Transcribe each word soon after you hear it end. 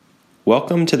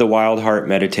Welcome to the Wild Heart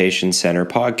Meditation Center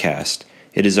podcast.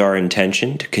 It is our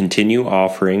intention to continue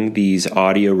offering these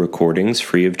audio recordings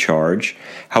free of charge.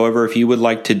 However, if you would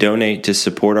like to donate to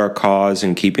support our cause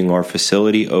in keeping our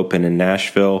facility open in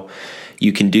Nashville,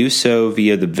 you can do so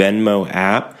via the Venmo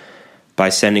app by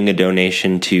sending a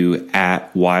donation to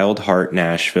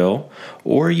 @WildHeartNashville,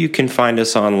 or you can find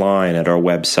us online at our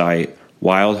website,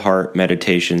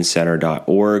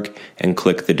 wildheartmeditationcenter.org, and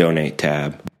click the donate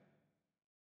tab.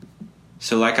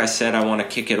 So like I said, I want to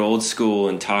kick it old school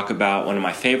and talk about one of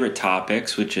my favorite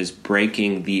topics, which is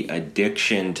breaking the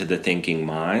addiction to the thinking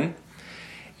mind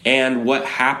and what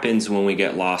happens when we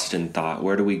get lost in thought.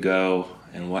 Where do we go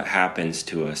and what happens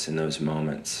to us in those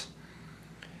moments?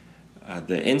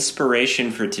 The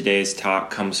inspiration for today's talk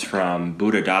comes from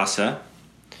Buddhadasa,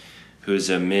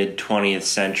 who's a mid-20th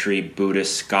century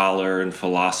Buddhist scholar and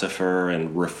philosopher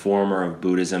and reformer of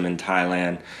Buddhism in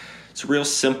Thailand. It's a real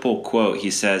simple quote. He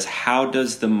says, "How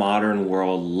does the modern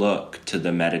world look to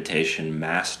the meditation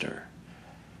master?"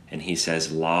 And he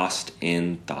says, lost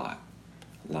in thought.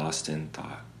 Lost in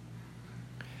thought.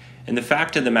 And the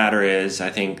fact of the matter is,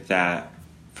 I think that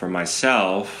for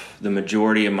myself, the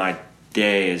majority of my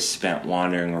day is spent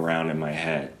wandering around in my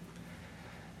head,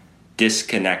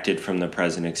 disconnected from the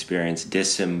present experience,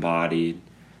 disembodied.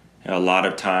 A lot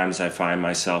of times I find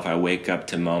myself, I wake up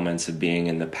to moments of being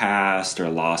in the past or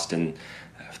lost in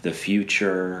the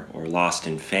future or lost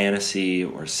in fantasy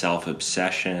or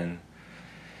self-obsession.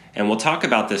 And we'll talk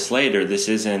about this later. This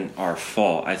isn't our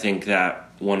fault. I think that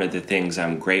one of the things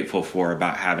I'm grateful for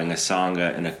about having a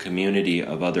Sangha and a community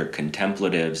of other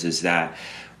contemplatives is that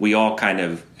we all kind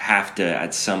of have to,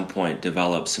 at some point,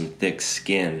 develop some thick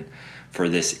skin for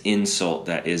this insult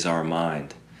that is our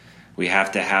mind. We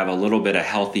have to have a little bit of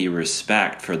healthy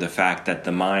respect for the fact that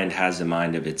the mind has a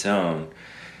mind of its own,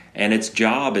 and its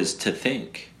job is to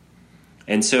think.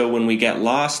 And so when we get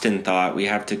lost in thought, we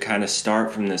have to kind of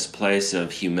start from this place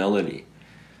of humility,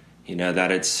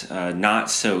 that it's not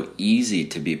so easy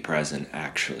to be present,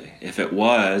 actually. If it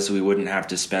was, we wouldn't have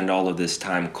to spend all of this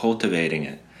time cultivating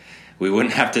it. We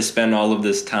wouldn't have to spend all of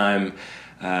this time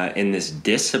in this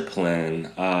discipline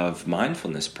of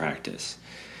mindfulness practice.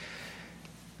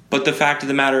 But the fact of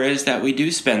the matter is that we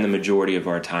do spend the majority of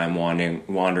our time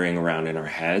wandering around in our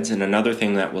heads. And another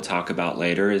thing that we'll talk about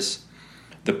later is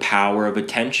the power of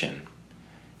attention.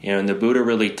 And the Buddha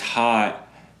really taught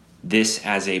this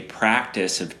as a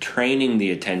practice of training the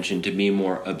attention to be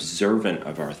more observant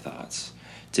of our thoughts,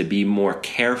 to be more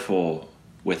careful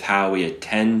with how we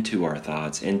attend to our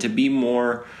thoughts, and to be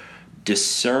more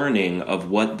discerning of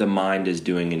what the mind is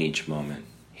doing in each moment.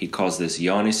 He calls this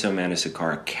yoniso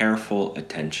manasikara, careful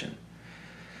attention.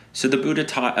 So the Buddha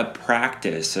taught a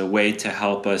practice, a way to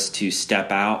help us to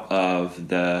step out of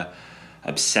the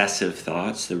obsessive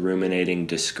thoughts, the ruminating,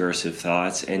 discursive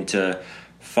thoughts, and to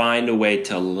find a way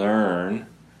to learn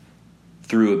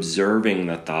through observing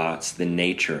the thoughts, the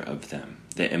nature of them,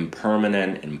 the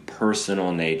impermanent and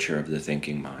personal nature of the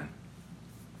thinking mind.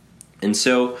 And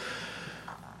so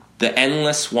the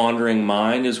endless wandering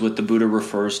mind is what the Buddha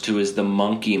refers to as the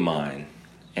monkey mind.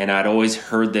 And I'd always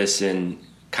heard this in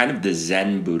kind of the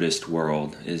Zen Buddhist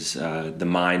world, is the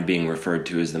mind being referred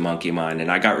to as the monkey mind.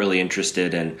 And I got really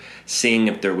interested in seeing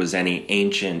if there was any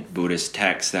ancient Buddhist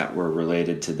texts that were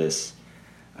related to this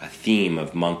theme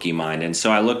of monkey mind. And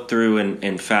so I looked through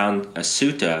and found a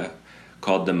sutta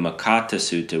called the Makata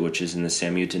Sutta, which is in the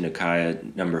Samyutta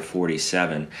Nikaya number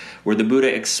 47, where the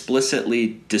Buddha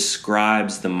explicitly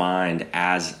describes the mind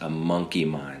as a monkey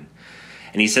mind.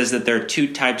 And he says that there are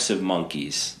two types of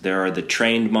monkeys. There are the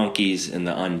trained monkeys and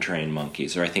the untrained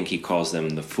monkeys, or I think he calls them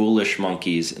the foolish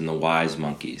monkeys and the wise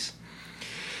monkeys.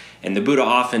 And the Buddha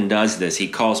often does this. He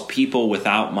calls people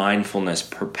without mindfulness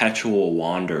perpetual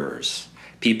wanderers.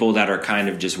 People that are kind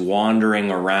of just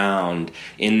wandering around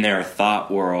in their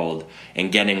thought world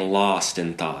and getting lost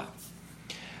in thought.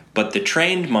 But the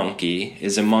trained monkey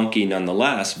is a monkey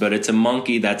nonetheless, but it's a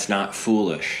monkey that's not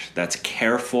foolish, that's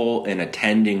careful in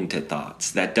attending to thoughts,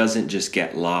 that doesn't just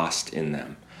get lost in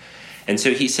them. And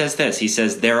so he says this, he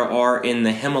says, "There are in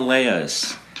the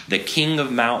Himalayas, the king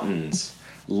of mountains,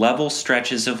 level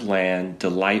stretches of land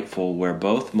delightful where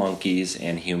both monkeys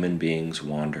and human beings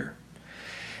wander.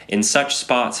 In such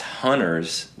spots,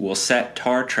 hunters will set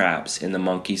tar traps in the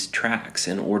monkeys' tracks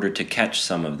in order to catch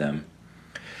some of them.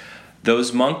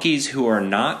 Those monkeys who are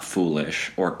not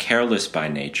foolish or careless by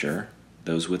nature,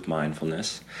 those with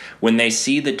mindfulness, when they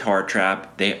see the tar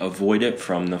trap, they avoid it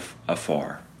from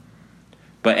afar.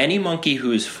 But any monkey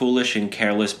who is foolish and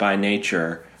careless by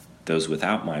nature, those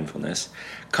without mindfulness,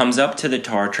 comes up to the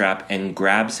tar trap and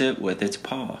grabs it with its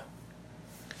paw.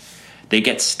 They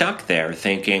get stuck there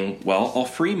thinking, well, I'll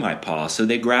free my paw. So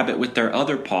they grab it with their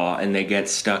other paw and they get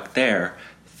stuck there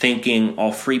thinking,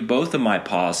 I'll free both of my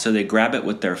paws. So they grab it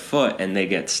with their foot and they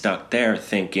get stuck there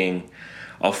thinking,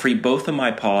 I'll free both of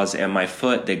my paws and my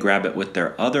foot. They grab it with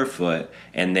their other foot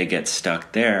and they get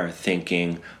stuck there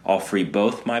thinking, I'll free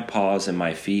both my paws and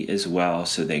my feet as well.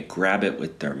 So they grab it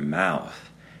with their mouth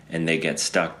and they get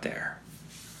stuck there.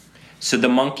 So the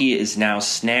monkey is now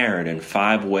snared in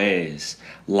 5 ways,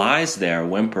 lies there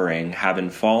whimpering, having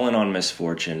fallen on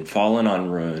misfortune, fallen on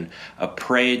ruin, a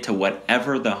prey to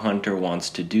whatever the hunter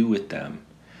wants to do with them.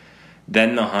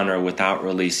 Then the hunter, without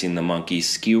releasing the monkey,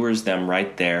 skewers them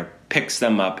right there, picks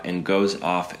them up, and goes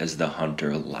off as the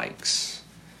hunter likes.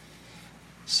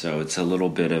 So it's a little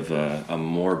bit of a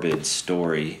morbid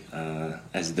story,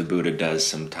 as the Buddha does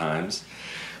sometimes.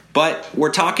 But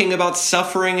we're talking about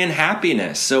suffering and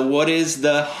happiness. So what is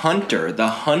the hunter? The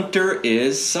hunter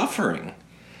is suffering.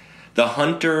 The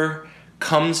hunter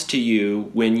comes to you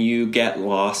when you get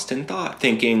lost in thought,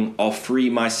 thinking, I'll free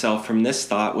myself from this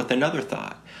thought with another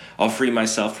thought. I'll free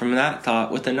myself from that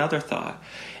thought with another thought.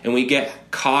 And we get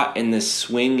caught in this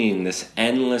swinging, this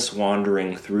endless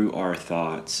wandering through our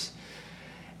thoughts.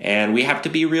 And we have to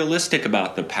be realistic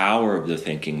about the power of the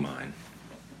thinking mind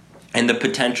and the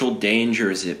potential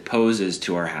dangers it poses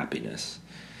to our happiness.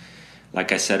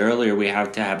 Like I said earlier, we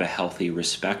have to have a healthy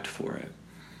respect for it.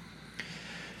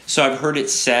 So I've heard it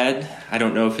said, I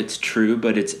don't know if it's true,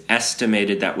 but it's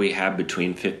estimated that we have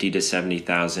between 50 to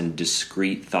 70,000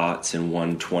 discrete thoughts in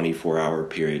one 24-hour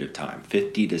period of time.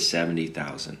 50 to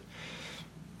 70,000.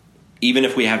 Even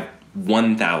if we have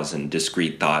 1,000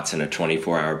 discrete thoughts in a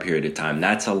 24-hour period of time,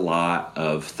 that's a lot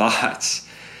of thoughts.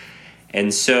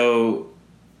 And so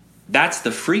that's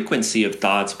the frequency of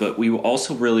thoughts, but we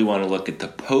also really want to look at the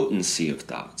potency of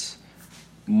thoughts.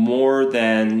 More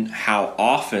than how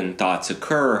often thoughts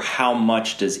occur, how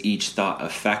much does each thought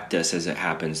affect us as it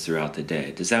happens throughout the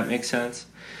day? Does that make sense?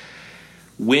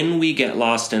 When we get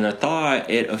lost in a thought,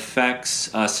 it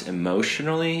affects us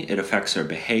emotionally, it affects our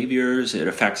behaviors, it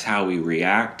affects how we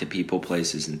react to people,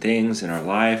 places, and things in our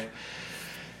life.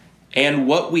 And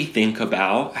what we think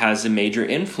about has a major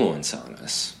influence on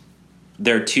us.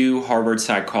 There are 2 Harvard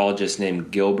psychologists named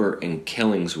Gilbert and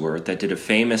Killingsworth that did a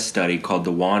famous study called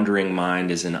The Wandering Mind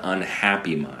is an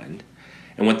Unhappy Mind.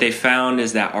 And what they found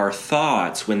is that our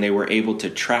thoughts, when they were able to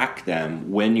track them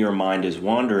when your mind is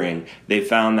wandering, they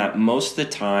found that most of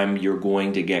the time you're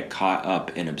going to get caught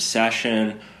up in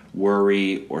obsession,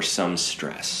 worry, or some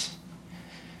stress.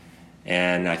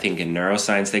 And I think in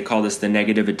neuroscience, they call this the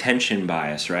negative attention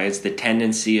bias, right? It's the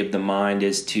tendency of the mind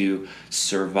is to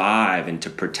survive and to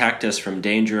protect us from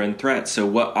danger and threat. So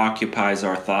what occupies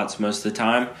our thoughts most of the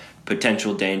time?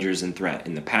 Potential dangers and threat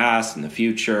in the past, in the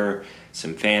future,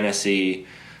 some fantasy,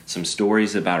 some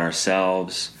stories about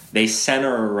ourselves. They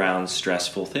center around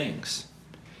stressful things.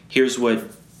 Here's what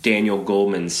Daniel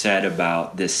Goleman said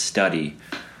about this study,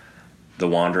 The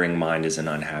Wandering Mind is an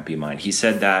Unhappy Mind. He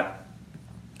said that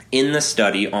in the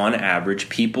study, on average,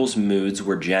 people's moods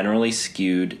were generally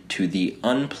skewed to the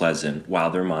unpleasant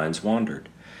while their minds wandered.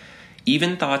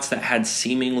 Even thoughts that had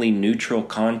seemingly neutral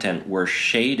content were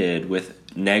shaded with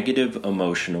negative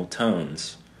emotional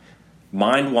tones.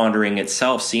 Mind wandering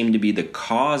itself seemed to be the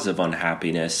cause of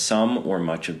unhappiness some or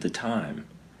much of the time.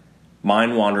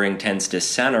 Mind wandering tends to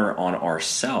center on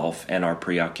ourself and our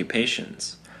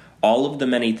preoccupations. All of the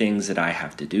many things that I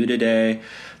have to do today,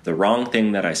 the wrong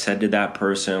thing that I said to that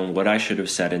person, what I should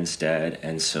have said instead,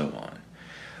 and so on.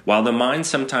 While the mind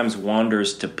sometimes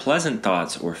wanders to pleasant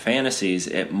thoughts or fantasies,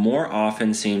 it more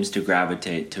often seems to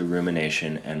gravitate to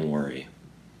rumination and worry.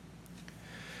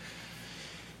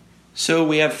 So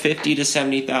we have 50 to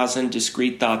 70,000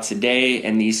 discrete thoughts a day,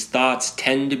 and these thoughts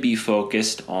tend to be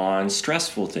focused on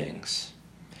stressful things.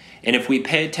 And if we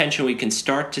pay attention, we can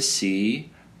start to see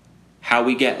how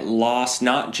we get lost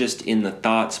not just in the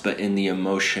thoughts, but in the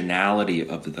emotionality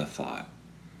of the thought.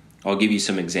 I'll give you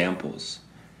some examples.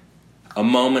 A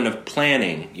moment of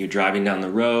planning. You're driving down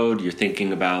the road, you're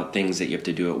thinking about things that you have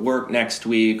to do at work next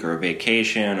week, or a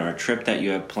vacation, or a trip that you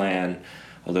have planned,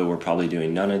 although we're probably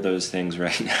doing none of those things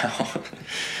right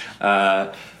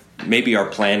now. Maybe our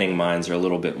planning minds are a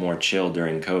little bit more chill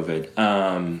during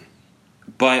COVID.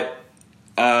 But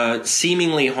a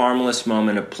seemingly harmless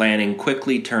moment of planning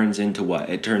quickly turns into what?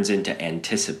 It turns into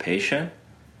anticipation.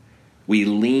 We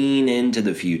lean into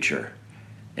the future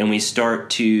and we start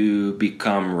to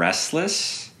become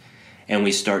restless and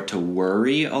we start to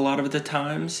worry a lot of the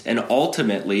times. And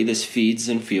ultimately, this feeds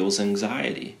and fuels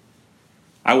anxiety.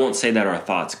 I won't say that our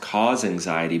thoughts cause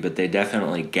anxiety, but they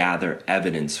definitely gather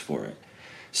evidence for it.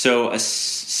 So a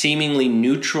seemingly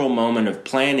neutral moment of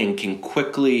planning can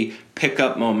quickly pick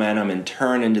up momentum and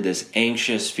turn into this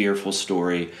anxious, fearful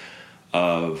story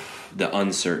of the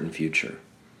uncertain future.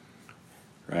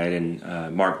 Right? And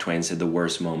Mark Twain said, the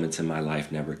worst moments in my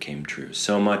life never came true.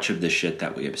 So much of the shit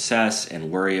that we obsess and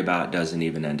worry about doesn't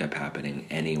even end up happening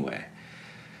anyway.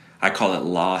 I call it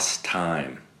lost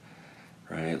time,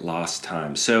 right? Lost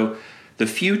time. So the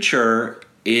future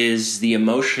is the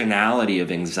emotionality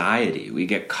of anxiety. We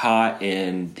get caught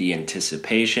in the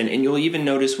anticipation, and you'll even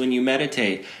notice when you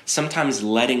meditate, sometimes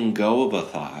letting go of a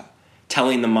thought,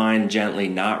 telling the mind gently,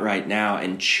 not right now,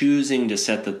 and choosing to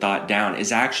set the thought down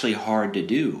is actually hard to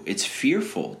do. It's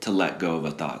fearful to let go of a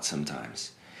thought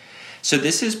sometimes. So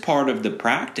this is part of the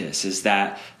practice, is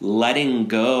that letting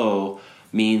go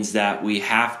means that we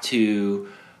have to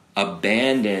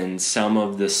abandon some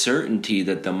of the certainty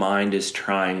that the mind is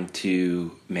trying to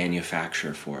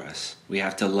manufacture for us. We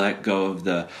have to let go of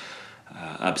the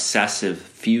obsessive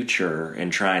future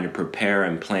and trying to prepare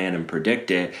and plan and predict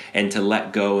it, and to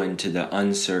let go into the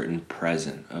uncertain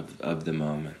present of the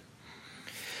moment.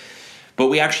 But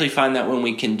we actually find that when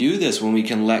we can do this, when we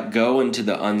can let go into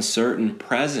the uncertain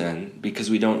present,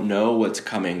 because we don't know what's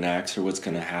coming next or what's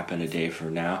going to happen a day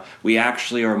from now, we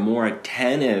actually are more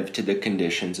attentive to the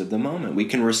conditions of the moment. We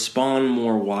can respond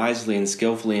more wisely and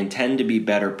skillfully and tend to be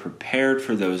better prepared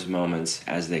for those moments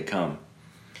as they come.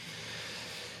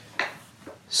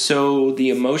 So the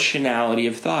emotionality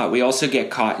of thought. We also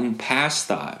get caught in past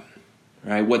thought.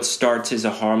 Right? What starts as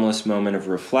a harmless moment of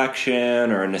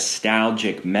reflection or a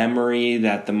nostalgic memory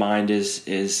that the mind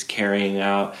is carrying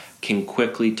out can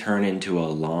quickly turn into a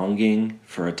longing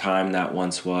for a time that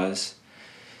once was.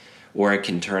 Or it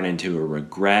can turn into a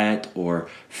regret or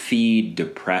feed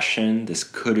depression. This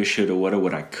coulda, shoulda, woulda,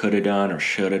 what I could have done or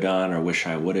should have done or wish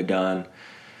I would have done.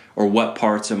 Or what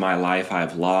parts of my life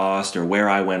I've lost or where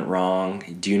I went wrong.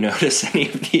 Do you notice any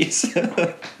of these?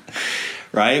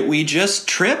 Right? We just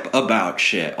trip about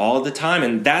shit all the time.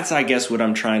 And that's, I guess, what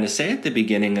I'm trying to say at the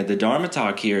beginning of the Dharma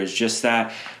talk here, is just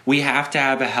that we have to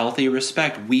have a healthy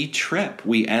respect. We trip.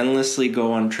 We endlessly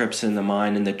go on trips in the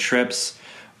mind, and the trips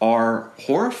are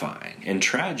horrifying and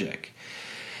tragic.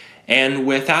 And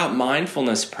without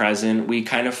mindfulness present, we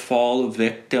kind of fall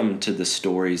victim to the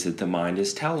stories that the mind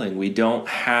is telling. We don't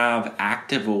have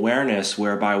active awareness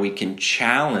whereby we can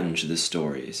challenge the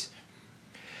stories.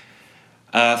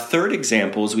 Third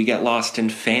example is we get lost in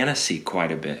fantasy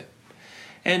quite a bit.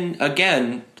 And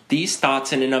again, these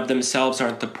thoughts in and of themselves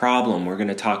aren't the problem. We're going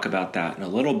to talk about that in a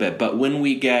little bit. But when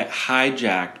we get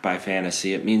hijacked by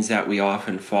fantasy, it means that we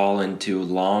often fall into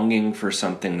longing for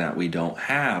something that we don't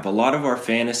have. A lot of our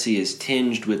fantasy is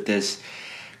tinged with this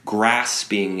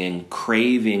grasping and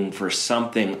craving for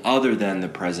something other than the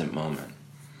present moment.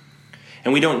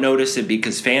 And we don't notice it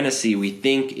because fantasy we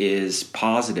think is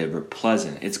positive or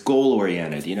pleasant. It's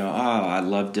goal-oriented. I'd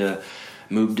love to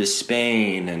move to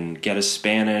Spain and get a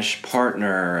Spanish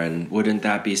partner, and wouldn't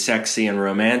that be sexy and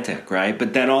romantic, right?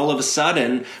 But then all of a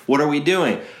sudden, what are we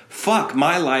doing? Fuck,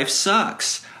 my life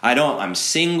sucks. I'm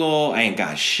single, I ain't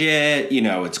got shit,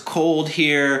 it's cold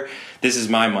here. This is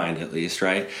my mind at least,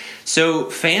 right? So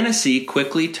fantasy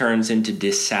quickly turns into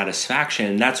dissatisfaction,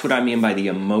 and that's what I mean by the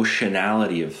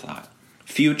emotionality of thought.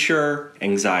 Future,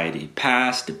 anxiety.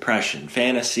 Past, depression.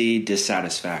 Fantasy,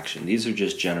 dissatisfaction. These are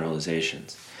just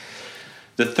generalizations.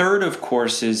 The third, of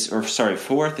course,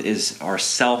 fourth is our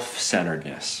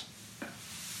self-centeredness.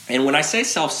 And when I say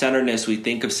self-centeredness, we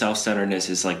think of self-centeredness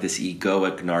as like this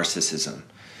egoic narcissism.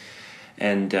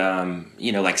 And,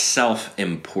 like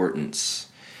self-importance.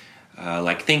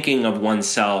 Like thinking of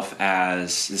oneself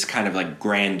as this kind of like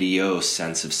grandiose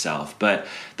sense of self. But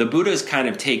the Buddha is kind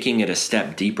of taking it a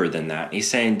step deeper than that. He's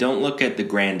saying don't look at the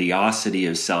grandiosity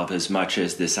of self as much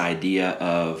as this idea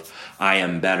of I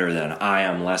am better than, I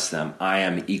am less than, I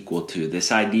am equal to.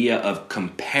 This idea of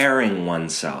comparing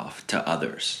oneself to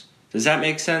others. Does that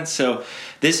make sense? So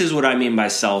this is what I mean by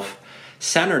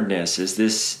self-centeredness, is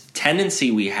this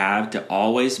tendency we have to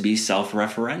always be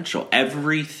self-referential.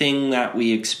 Everything that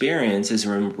we experience is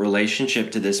in relationship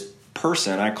to this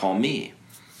person I call me.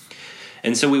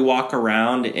 And so we walk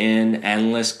around in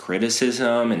endless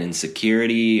criticism and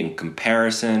insecurity and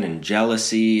comparison and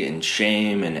jealousy and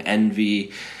shame and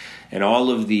envy and all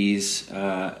of these,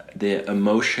 the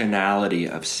emotionality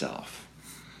of self.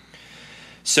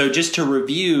 So just to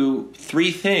review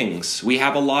 3 things. We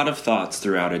have a lot of thoughts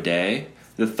throughout a day.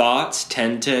 The thoughts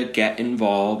tend to get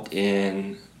involved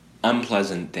in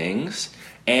unpleasant things,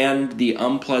 and the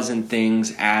unpleasant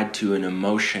things add to an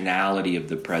emotionality of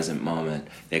the present moment.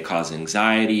 They cause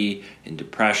anxiety and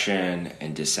depression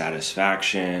and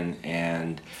dissatisfaction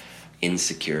and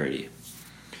insecurity.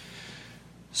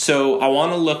 So I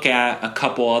want to look at a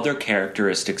couple other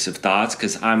characteristics of thoughts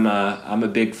because I'm a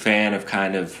big fan of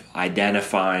kind of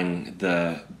identifying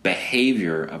the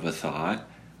behavior of a thought.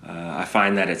 I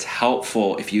find that it's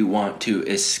helpful if you want to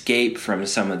escape from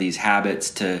some of these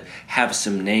habits to have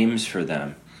some names for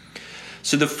them.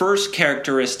 So the first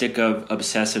characteristic of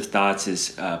obsessive thoughts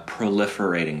is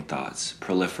proliferating thoughts,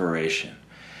 proliferation.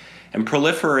 And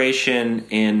proliferation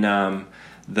in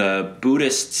the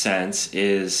Buddhist sense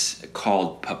is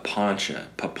called papancha.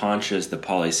 Papancha is the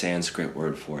Pali Sanskrit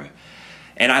word for it.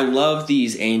 And I love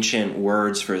these ancient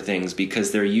words for things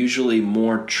because they're usually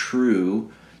more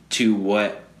true to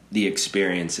what the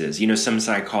experience is. You know, some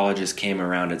psychologists came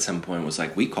around at some point and was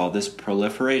like, we call this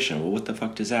proliferation. Well, what the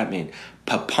fuck does that mean?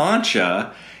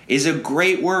 Papancha is a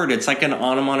great word. It's like an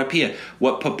onomatopoeia.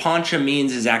 What papancha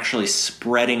means is actually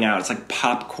spreading out. It's like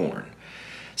popcorn.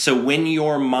 So when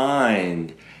your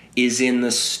mind is in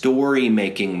the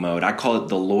story-making mode, I call it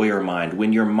the lawyer mind,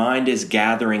 when your mind is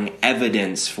gathering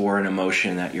evidence for an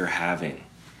emotion that you're having.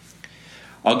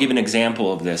 I'll give an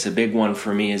example of this. A big one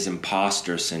for me is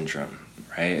imposter syndrome,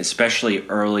 right? Especially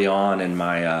early on in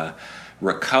my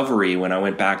recovery when I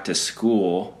went back to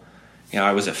school. You know,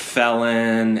 I was a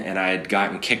felon and I had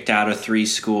gotten kicked out of 3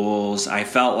 schools. I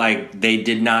felt like they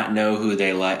did not know who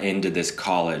they let into this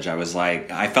college. I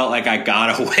felt like I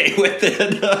got away with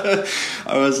it.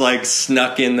 I was like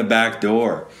snuck in the back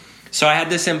door. So I had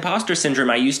this imposter syndrome.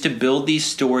 I used to build these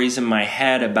stories in my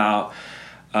head about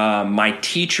my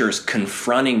teachers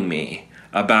confronting me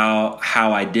about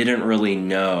how I didn't really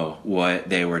know what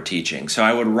they were teaching. So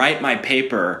I would write my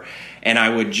paper and I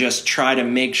would just try to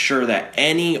make sure that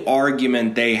any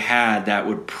argument they had that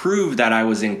would prove that I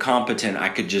was incompetent, I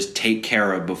could just take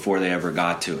care of before they ever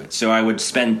got to it. So I would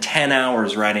spend 10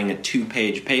 hours writing a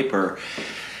 2-page paper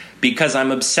because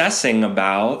I'm obsessing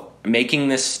about making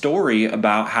this story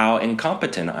about how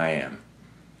incompetent I am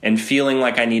and feeling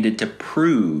like I needed to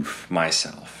prove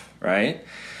myself, right?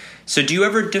 So do you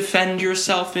ever defend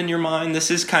yourself in your mind? This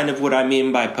is kind of what I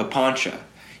mean by papancha.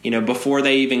 You know, before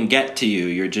they even get to you,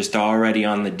 you're just already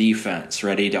on the defense,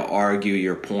 ready to argue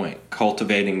your point,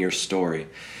 cultivating your story.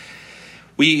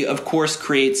 We, of course,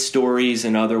 create stories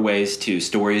in other ways too.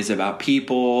 Stories about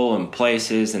people and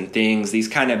places and things, these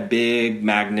kind of big,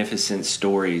 magnificent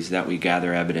stories that we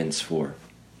gather evidence for.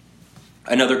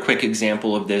 Another quick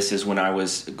example of this is when I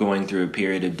was going through a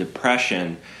period of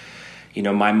depression. You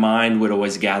know, my mind would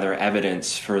always gather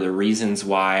evidence for the reasons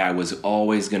why I was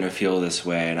always going to feel this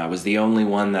way, and I was the only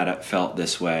one that felt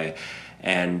this way.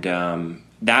 And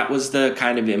that was the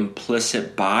kind of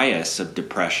implicit bias of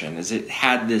depression, is it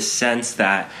had this sense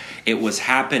that it was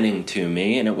happening to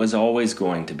me, and it was always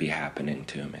going to be happening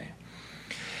to me.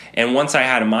 And once I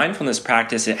had a mindfulness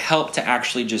practice, it helped to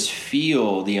actually just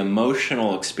feel the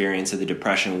emotional experience of the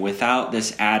depression without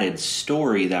this added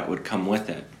story that would come with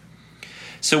it.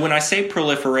 So when I say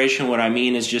proliferation, what I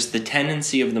mean is just the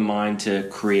tendency of the mind to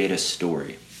create a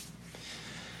story.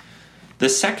 The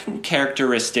second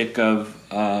characteristic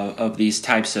of these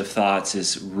types of thoughts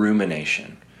is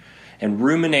rumination. And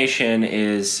rumination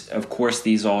is, of course,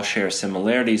 these all share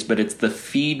similarities, but it's the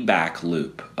feedback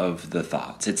loop of the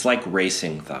thoughts. It's like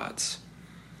racing thoughts.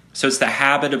 So it's the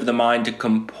habit of the mind to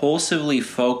compulsively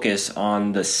focus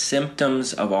on the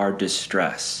symptoms of our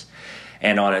distress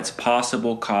and on its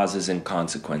possible causes and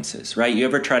consequences, right? You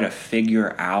ever try to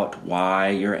figure out why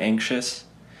you're anxious?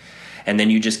 And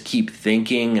then you just keep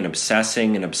thinking and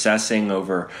obsessing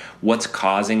over what's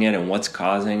causing it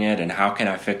and how can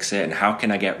I fix it and how can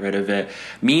I get rid of it?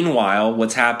 Meanwhile,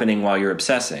 what's happening while you're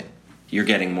obsessing? You're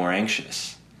getting more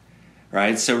anxious,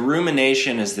 right? So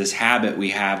rumination is this habit we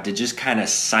have to just kind of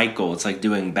cycle. It's like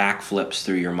doing backflips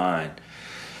through your mind.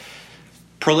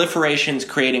 Proliferation's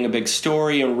creating a big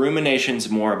story, and rumination's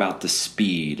more about the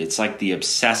speed. It's like the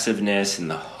obsessiveness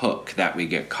and the hook that we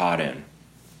get caught in.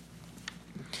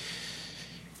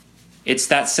 It's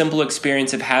that simple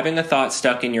experience of having a thought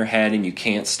stuck in your head and you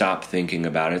can't stop thinking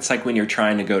about it. It's like when you're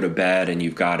trying to go to bed and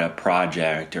you've got a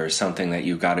project or something that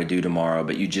you've got to do tomorrow,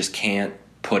 but you just can't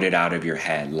put it out of your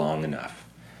head long enough.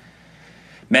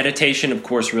 Meditation, of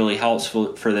course, really helps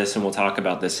for this, and we'll talk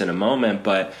about this in a moment,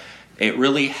 but it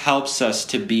really helps us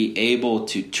to be able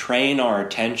to train our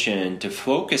attention to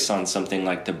focus on something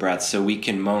like the breath so we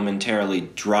can momentarily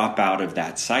drop out of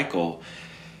that cycle.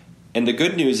 And the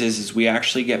good news is we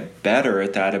actually get better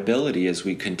at that ability as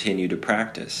we continue to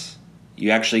practice. You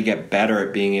actually get better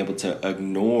at being able to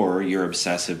ignore your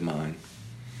obsessive mind.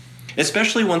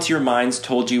 Especially once your mind's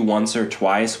told you once or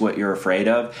twice what you're afraid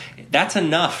of, that's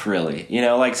enough, really. You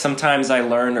know, like sometimes I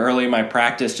learned early in my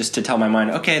practice just to tell my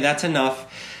mind, okay, that's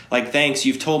enough. Like, thanks,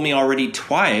 you've told me already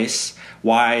twice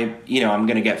why, I'm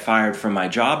going to get fired from my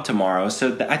job tomorrow.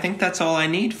 So I think that's all I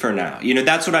need for now.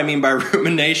 That's what I mean by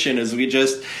rumination, is we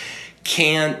just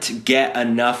can't get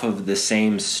enough of the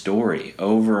same story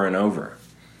over and over.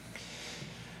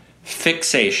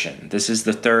 Fixation. This is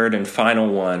the third and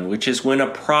final one, which is when a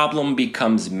problem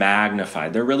becomes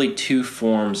magnified. There are really two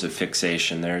forms of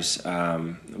fixation. There's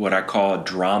what I call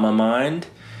drama mind,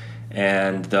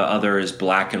 and the other is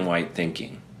black and white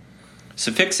thinking.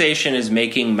 So fixation is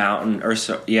making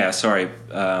the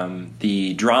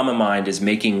drama mind is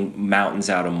making mountains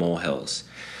out of molehills,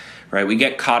 right? We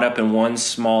get caught up in one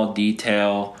small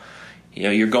detail.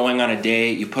 You're going on a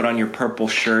date, you put on your purple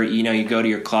shirt, you go to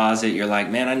your closet, you're like,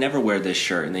 man, I never wear this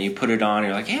shirt. And then you put it on, and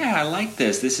you're like, yeah, I like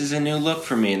this. This is a new look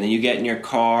for me. And then you get in your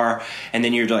car, and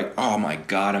then you're like, oh my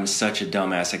God, I'm such a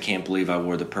dumbass. I can't believe I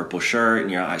wore the purple shirt. And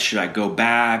you're like, should I go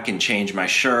back and change my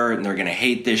shirt? And they're going to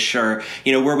hate this shirt.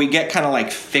 Where we get kind of like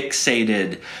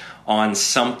fixated on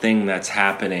something that's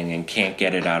happening and can't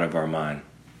get it out of our mind.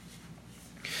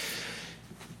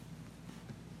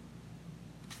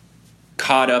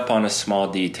 Caught up on a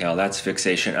small detail, that's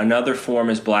fixation. Another form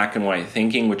is black and white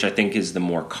thinking, which I think is the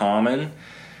more common,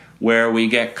 where we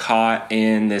get caught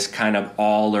in this kind of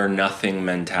all or nothing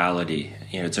mentality.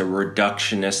 It's a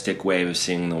reductionistic way of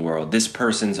seeing the world. This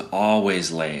person's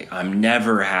always late. I'm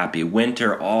never happy.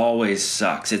 Winter always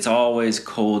sucks. It's always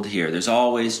cold here. There's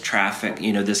always traffic.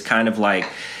 This kind of like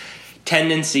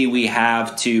tendency we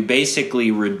have to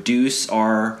basically reduce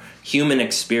our human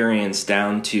experience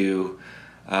down to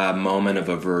moment of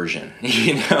aversion,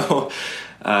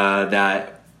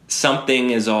 that something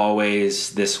is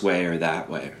always this way or that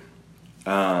way.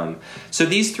 So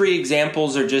these three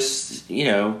examples are just,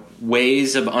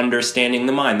 ways of understanding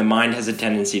the mind. The mind has a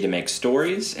tendency to make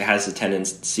stories. It has a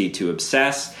tendency to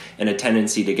obsess, and a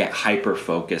tendency to get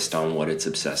hyper-focused on what it's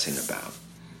obsessing about.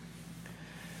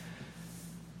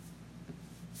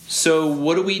 So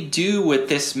what do we do with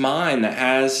this mind that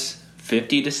has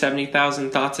 50 to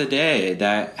 70,000 thoughts a day,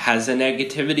 that has a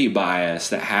negativity bias,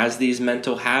 that has these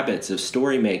mental habits of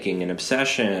story making and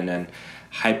obsession and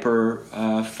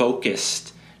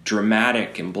hyper-focused,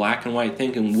 dramatic and black and white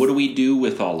thinking? What do we do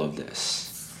with all of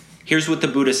this? Here's what the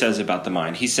Buddha says about the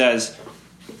mind. He says,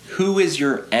 who is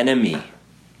your enemy?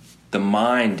 The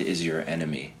mind is your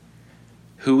enemy.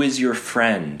 Who is your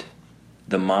friend?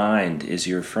 The mind is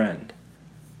your friend.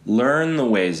 Learn the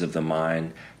ways of the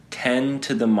mind. Tend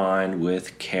to the mind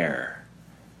with care.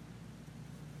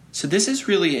 So this is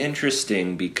really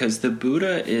interesting because the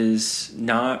Buddha is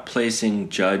not placing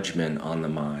judgment on the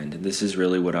mind. And this is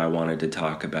really what I wanted to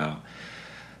talk about.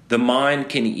 The mind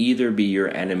can either be your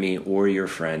enemy or your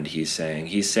friend, he's saying.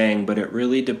 He's saying, but it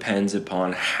really depends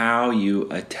upon how you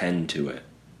attend to it.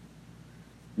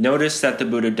 Notice that the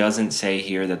Buddha doesn't say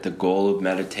here that the goal of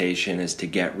meditation is to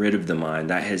get rid of the mind,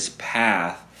 that his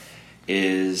path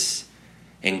is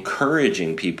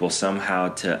encouraging people somehow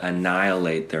to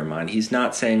annihilate their mind. He's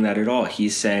not saying that at all.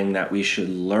 He's saying that we should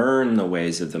learn the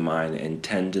ways of the mind and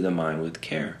tend to the mind with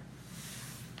care.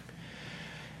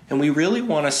 And we really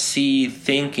want to see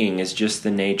thinking as just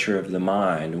the nature of the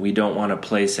mind. We don't want to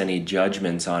place any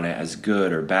judgments on it as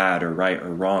good or bad or right or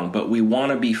wrong, but we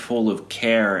want to be full of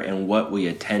care in what we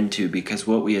attend to, because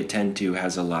what we attend to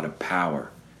has a lot of power.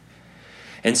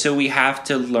 And so we have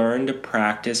to learn to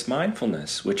practice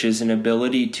mindfulness, which is an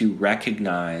ability to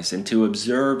recognize and to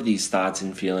observe these thoughts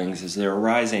and feelings as they're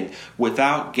arising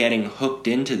without getting hooked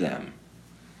into them.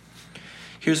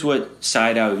 Here's what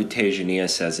Sayadaw U Tejaniya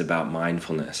says about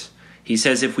mindfulness. He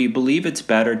says, if we believe it's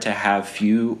better to have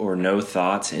few or no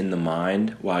thoughts in the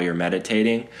mind while you're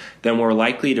meditating, then we're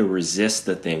likely to resist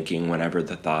the thinking whenever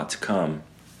the thoughts come.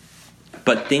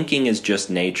 But thinking is just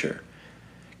nature.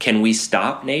 Can we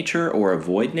stop nature or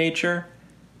avoid nature?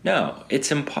 No,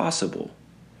 it's impossible.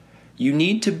 You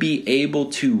need to be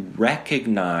able to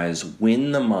recognize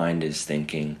when the mind is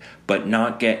thinking, but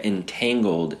not get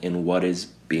entangled in what is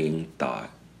being thought.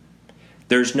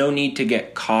 There's no need to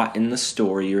get caught in the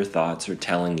story your thoughts are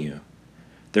telling you.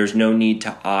 There's no need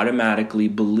to automatically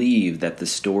believe that the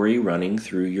story running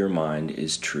through your mind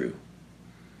is true.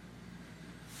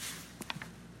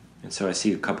 And so I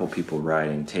see a couple people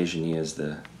writing.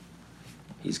 Tejaniya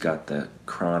he's got the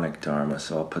chronic dharma,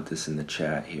 so I'll put this in the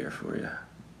chat here for you.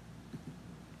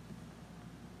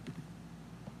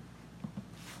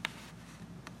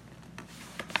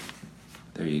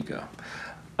 There you go.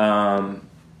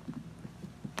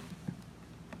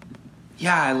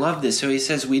 Yeah, I love this. So he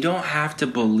says we don't have to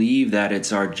believe that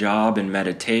it's our job in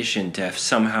meditation to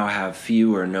somehow have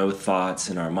few or no thoughts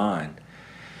in our mind.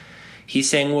 He's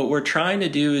saying what we're trying to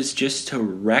do is just to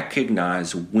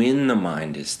recognize when the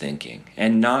mind is thinking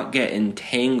and not get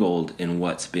entangled in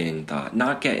what's being thought,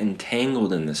 not get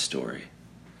entangled in the story.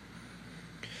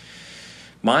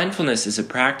 Mindfulness is a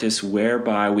practice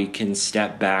whereby we can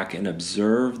step back and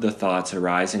observe the thoughts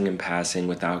arising and passing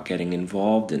without getting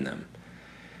involved in them.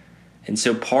 And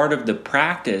so part of the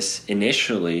practice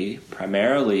initially,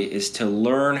 primarily, is to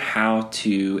learn how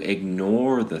to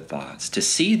ignore the thoughts, to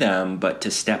see them, but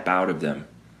to step out of them.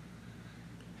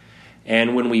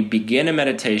 And when we begin a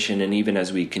meditation, and even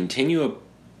as we continue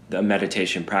a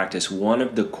meditation practice, one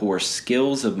of the core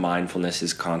skills of mindfulness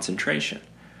is concentration.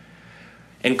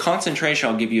 And concentration,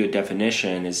 I'll give you a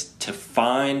definition, is to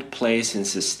find, place, and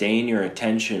sustain your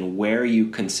attention where you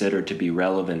consider to be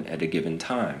relevant at a given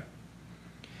time.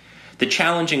 The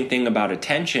challenging thing about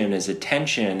attention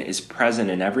is present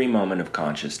in every moment of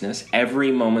consciousness.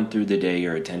 Every moment through the day,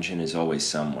 your attention is always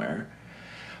somewhere.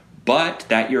 But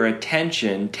that your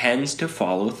attention tends to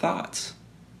follow thoughts,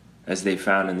 as they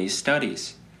found in these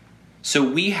studies. So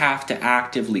we have to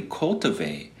actively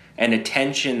cultivate an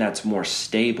attention that's more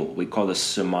stable. We call this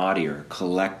samadhi, or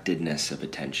collectedness of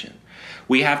attention.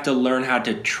 We have to learn how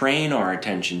to train our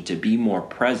attention to be more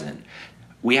present.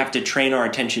 We have to train our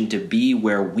attention to be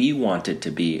where we want it to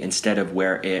be instead of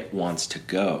where it wants to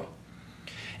go.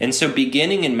 And so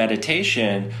beginning in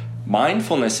meditation,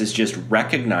 mindfulness is just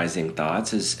recognizing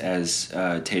thoughts, as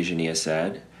Tejaniya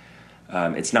said.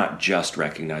 It's not just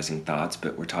recognizing thoughts,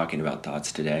 but we're talking about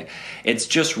thoughts today. It's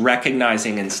just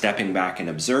recognizing and stepping back and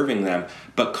observing them.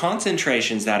 But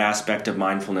concentration is that aspect of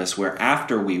mindfulness where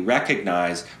after we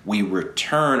recognize, we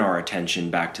return our attention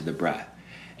back to the breath.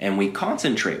 And we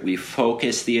concentrate, we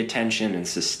focus the attention and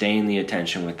sustain the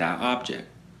attention with that object.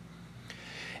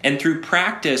 And through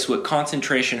practice, what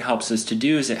concentration helps us to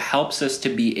do is it helps us to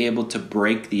be able to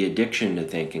break the addiction to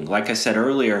thinking. Like I said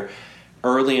earlier,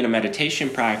 early in a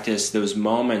meditation practice, those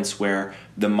moments where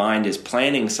the mind is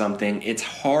planning something, it's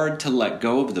hard to let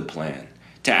go of the plan.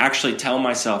 To actually tell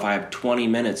myself I have 20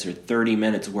 minutes or 30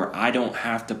 minutes where I don't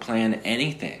have to plan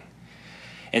anything.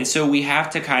 And so we have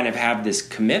to kind of have this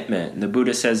commitment. And the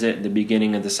Buddha says it at the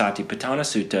beginning of the Satipatthana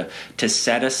Sutta, to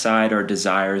set aside our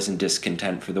desires and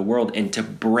discontent for the world and to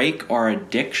break our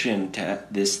addiction to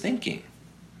this thinking.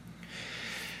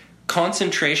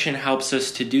 Concentration helps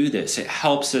us to do this. It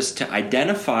helps us to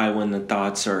identify when the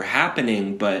thoughts are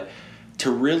happening, but to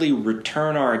really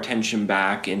return our attention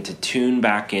back and to tune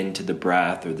back into the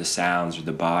breath or the sounds or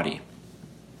the body.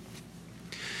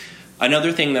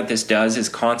 Another thing that this does is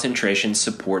concentration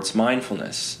supports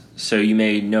mindfulness. So you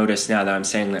may notice now that I'm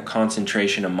saying that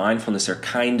concentration and mindfulness are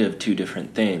kind of two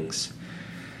different things.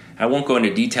 I won't go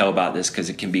into detail about this because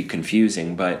it can be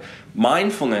confusing, but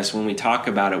mindfulness, when we talk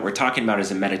about it, we're talking about it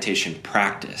as a meditation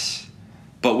practice.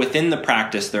 But within the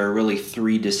practice, there are really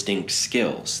three distinct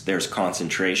skills. There's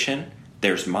concentration,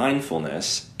 there's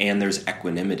mindfulness, and there's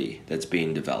equanimity that's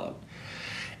being developed.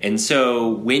 And so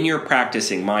when you're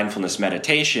practicing mindfulness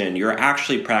meditation, you're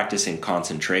actually practicing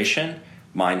concentration,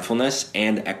 mindfulness,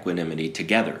 and equanimity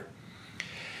together.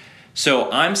 So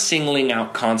I'm singling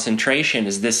out concentration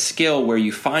as this skill where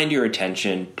you find your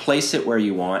attention, place it where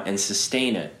you want, and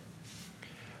sustain it.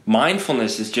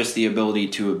 Mindfulness is just the ability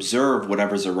to observe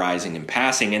whatever's arising and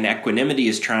passing, and equanimity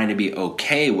is trying to be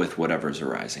okay with whatever's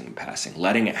arising and passing,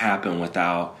 letting it happen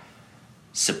without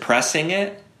suppressing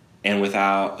it, and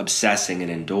without obsessing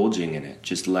and indulging in it,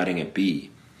 just letting it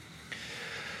be.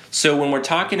 So when we're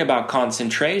talking about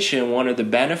concentration, one of the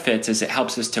benefits is it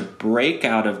helps us to break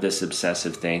out of this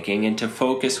obsessive thinking and to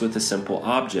focus with a simple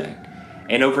object.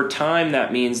 And over time,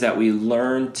 that means that we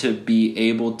learn to be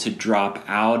able to drop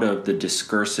out of the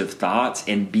discursive thoughts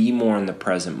and be more in the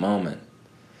present moment.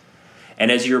 And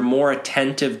as you're more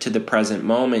attentive to the present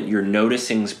moment, your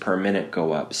noticings per minute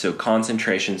go up. So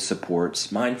concentration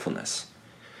supports mindfulness.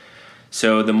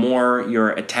 So the more you're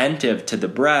attentive to the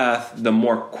breath, the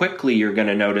more quickly you're going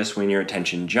to notice when your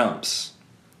attention jumps.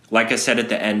 Like I said at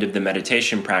the end of the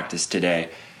meditation practice today,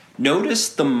 notice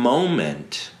the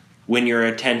moment when your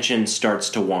attention starts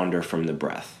to wander from the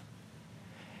breath.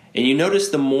 And you notice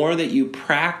the more that you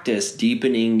practice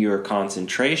deepening your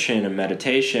concentration and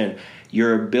meditation,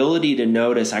 your ability to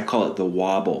notice, I call it the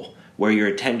wobble, where your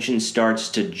attention starts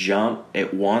to jump,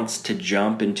 it wants to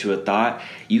jump into a thought,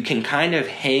 you can kind of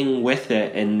hang with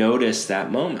it and notice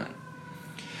that moment.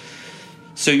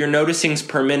 So your noticings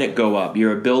per minute go up,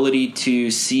 your ability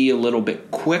to see a little bit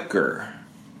quicker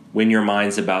when your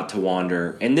mind's about to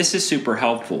wander. And this is super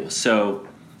helpful. So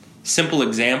simple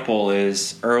example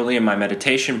is early in my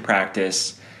meditation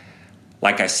practice,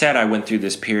 like I said, I went through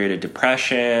this period of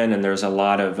depression and there's a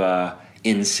lot of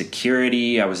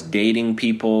insecurity. I was dating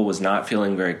people, was not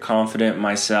feeling very confident in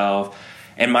myself.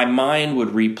 And my mind would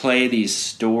replay these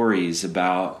stories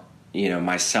about,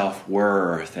 my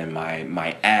self-worth and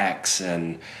my ex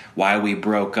and why we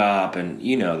broke up and,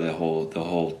 the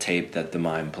whole tape that the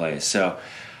mind plays. So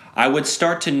I would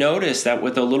start to notice that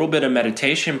with a little bit of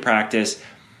meditation practice,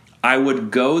 I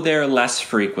would go there less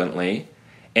frequently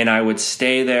and I would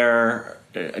stay there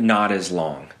not as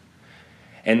long.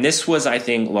 And this was, I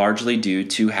think, largely due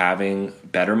to having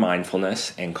better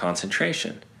mindfulness and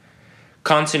concentration.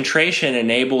 Concentration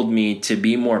enabled me to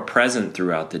be more present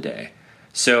throughout the day.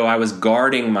 So I was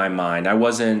guarding my mind. I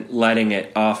wasn't letting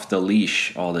it off the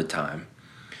leash all the time.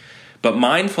 But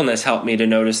mindfulness helped me to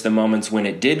notice the moments when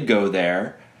it did go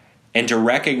there and to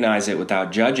recognize it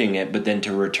without judging it, but then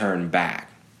to return back.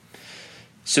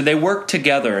 So they work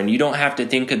together, and you don't have to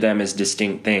think of them as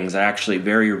distinct things. I actually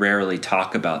very rarely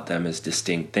talk about them as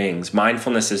distinct things.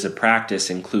 Mindfulness as a practice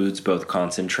includes both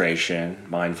concentration,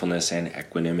 mindfulness, and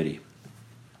equanimity.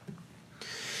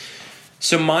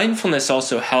 So mindfulness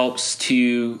also helps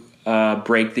to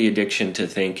break the addiction to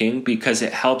thinking because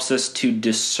it helps us to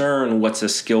discern what's a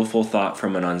skillful thought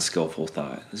from an unskillful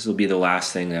thought. This will be the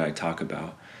last thing that I talk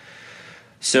about.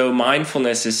 So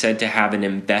mindfulness is said to have an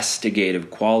investigative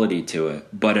quality to it,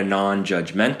 but a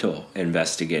non-judgmental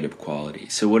investigative quality.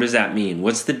 So what does that mean?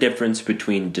 What's the difference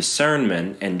between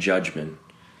discernment and judgment?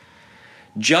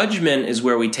 Judgment is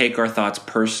where we take our thoughts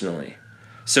personally.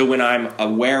 So when I'm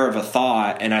aware of a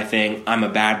thought and I think I'm a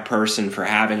bad person for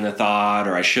having the thought,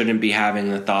 or I shouldn't be having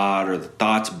the thought, or the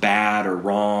thought's bad or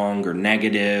wrong or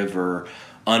negative or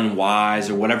unwise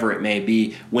or whatever it may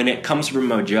be, when it comes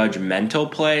from a judgmental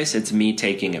place, it's me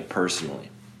taking it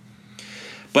personally.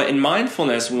 But in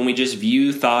mindfulness, when we just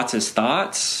view thoughts as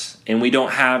thoughts and we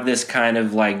don't have this kind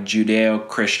of like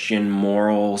Judeo-Christian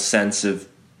moral sense of,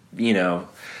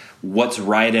 what's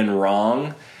right and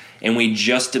wrong, and we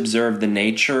just observe the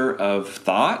nature of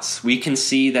thoughts, we can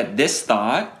see that this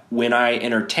thought, when I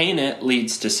entertain it,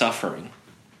 leads to suffering.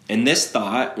 And this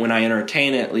thought, when I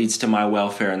entertain it, leads to my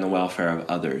welfare and the welfare of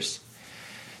others.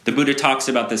 The Buddha talks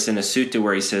about this in a sutta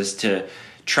where he says to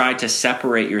try to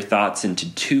separate your thoughts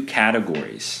into two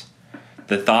categories.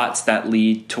 The thoughts that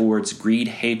lead towards greed,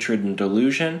 hatred, and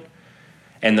delusion,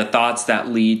 and the thoughts that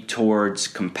lead towards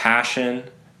compassion,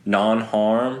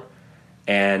 non-harm,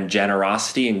 and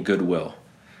generosity and goodwill.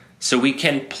 So we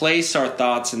can place our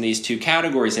thoughts in these two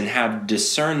categories and have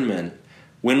discernment.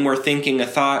 When we're thinking a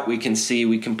thought, we can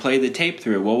play the tape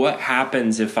through. Well, what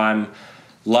happens if I'm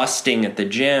lusting at the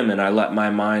gym and I let my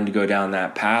mind go down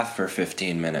that path for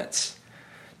 15 minutes?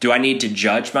 Do I need to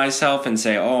judge myself and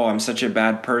say, oh, I'm such a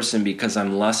bad person because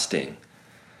I'm lusting?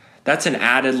 That's an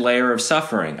added layer of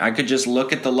suffering. I could just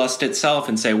look at the lust itself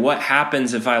and say, what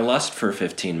happens if I lust for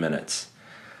 15 minutes?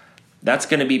 That's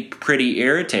going to be pretty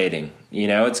irritating.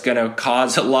 It's going to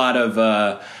cause a lot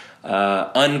of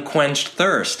unquenched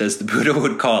thirst, as the Buddha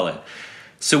would call it.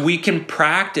 So we can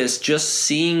practice just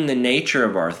seeing the nature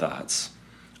of our thoughts.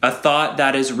 A thought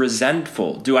that is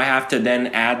resentful. Do I have to then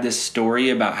add this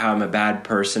story about how I'm a bad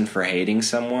person for hating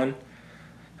someone?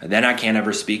 Then I can't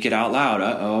ever speak it out loud.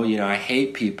 I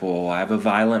hate people. I have a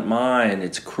violent mind.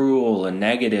 It's cruel and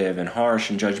negative and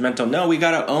harsh and judgmental. No, we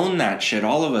got to own that shit.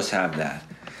 All of us have that.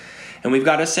 And we've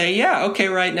got to say, yeah, okay,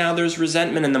 right now there's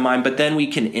resentment in the mind, but then we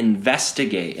can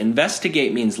investigate.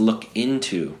 Investigate means look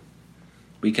into.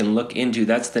 We can look into.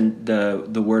 That's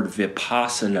the word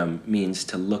vipassana means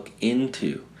to look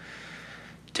into.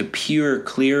 To peer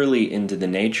clearly into the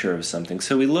nature of something.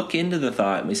 So we look into the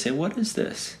thought and we say, what is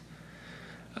this?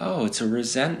 Oh, it's a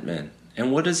resentment.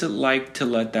 And what is it like to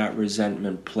let that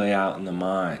resentment play out in the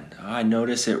mind? Oh, I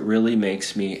notice it really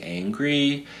makes me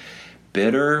angry,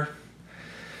 bitter,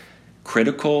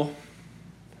 critical,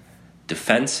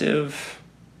 defensive,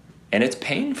 and it's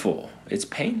painful. It's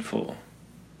painful.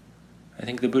 I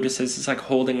think the Buddha says it's like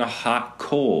holding a hot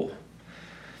coal.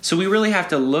 So we really have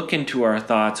to look into our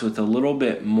thoughts with a little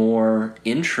bit more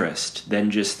interest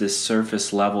than just this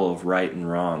surface level of right and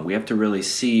wrong. We have to really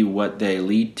see what they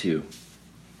lead to.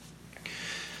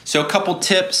 So a couple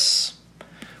tips.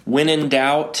 When in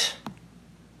doubt,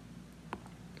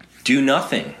 do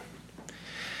nothing.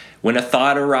 When a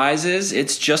thought arises,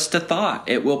 it's just a thought.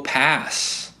 It will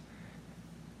pass.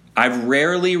 I've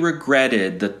rarely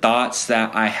regretted the thoughts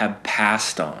that I have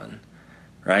passed on,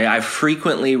 right? I've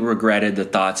frequently regretted the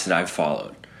thoughts that I've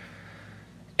followed.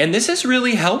 And this is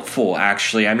really helpful,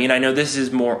 actually. I mean, I know this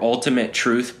is more ultimate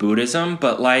truth Buddhism,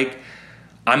 but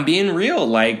I'm being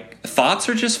real. Thoughts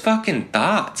are just fucking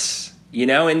thoughts,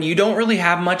 and you don't really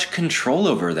have much control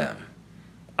over them.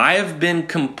 I have been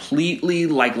completely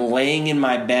like laying in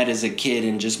my bed as a kid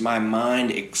and just my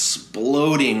mind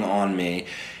exploding on me,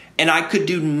 and I could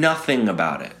do nothing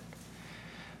about it.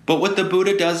 But what the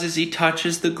Buddha does is he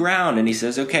touches the ground and he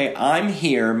says, okay, I'm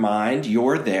here, mind,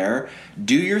 you're there,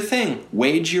 do your thing,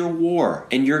 wage your war,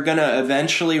 and you're going to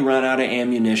eventually run out of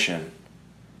ammunition.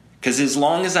 Because as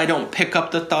long as I don't pick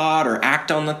up the thought or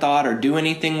act on the thought or do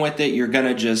anything with it, you're going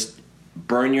to just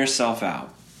burn yourself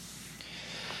out.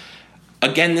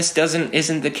 Again, this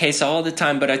isn't the case all the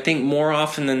time, but I think more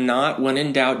often than not, when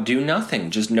in doubt, do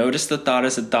nothing. Just notice the thought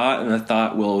as a thought, and the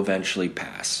thought will eventually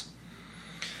pass.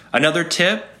 Another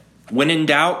tip, when in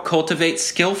doubt, cultivate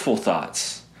skillful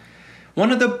thoughts.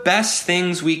 One of the best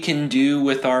things we can do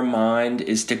with our mind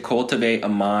is to cultivate a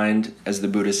mind, as the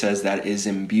Buddha says, that is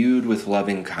imbued with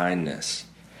loving kindness.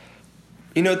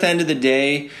 You know, at the end of the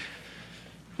day,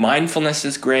 mindfulness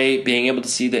is great, being able to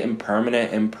see the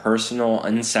impermanent, impersonal,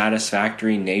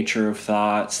 unsatisfactory nature of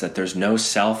thoughts, that there's no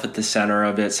self at the center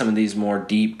of it. Some of these more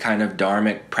deep kind of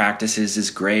dharmic practices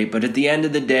is great, but at the end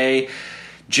of the day,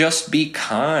 just be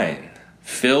kind.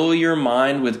 Fill your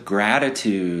mind with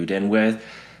gratitude and with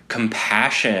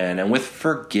compassion and with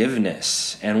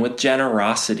forgiveness and with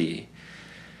generosity.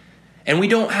 And we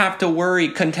don't have to worry,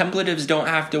 contemplatives don't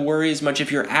have to worry as much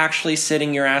if you're actually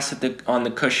sitting your ass on the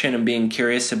cushion and being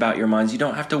curious about your minds. You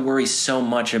don't have to worry so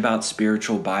much about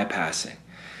spiritual bypassing.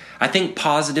 I think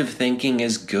positive thinking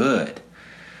is good.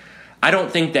 I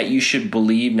don't think that you should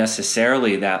believe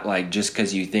necessarily that like just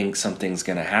because you think something's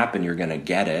going to happen, you're going to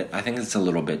get it. I think it's a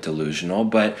little bit delusional,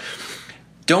 but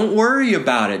don't worry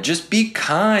about it. Just be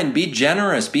kind, be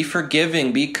generous, be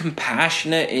forgiving, be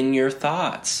compassionate in your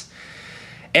thoughts.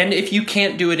 And if you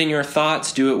can't do it in your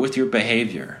thoughts, do it with your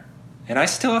behavior. And I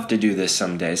still have to do this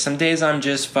some days. Some days I'm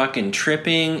just fucking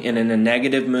tripping and in a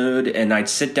negative mood, and I'd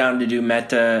sit down to do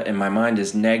metta and my mind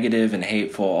is negative and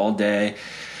hateful all day.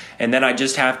 And then I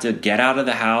just have to get out of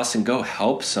the house and go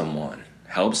help someone.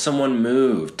 Help someone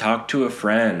move, talk to a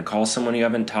friend, call someone you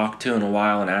haven't talked to in a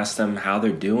while and ask them how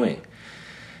they're doing.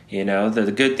 You know,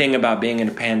 the good thing about being in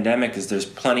a pandemic is there's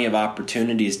plenty of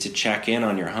opportunities to check in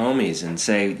on your homies and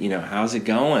say, you know, how's it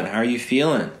going? How are you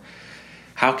feeling?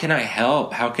 How can I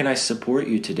help? How can I support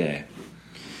you today?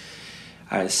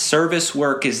 Service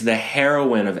work is the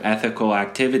heroine of ethical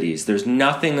activities. There's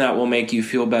nothing that will make you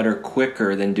feel better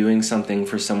quicker than doing something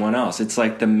for someone else. It's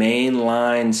like the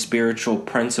mainline spiritual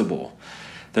principle.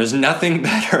 There's nothing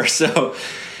better. So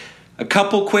a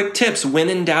couple quick tips. When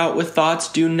in doubt with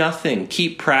thoughts, do nothing.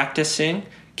 Keep practicing.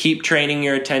 Keep training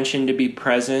your attention to be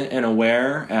present and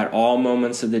aware at all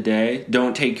moments of the day.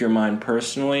 Don't take your mind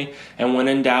personally. And when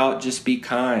in doubt, just be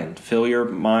kind. Fill your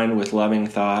mind with loving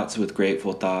thoughts, with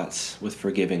grateful thoughts, with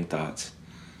forgiving thoughts.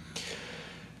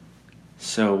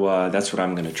 So that's what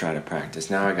I'm going to try to practice.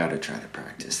 Now I got to try to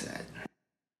practice that.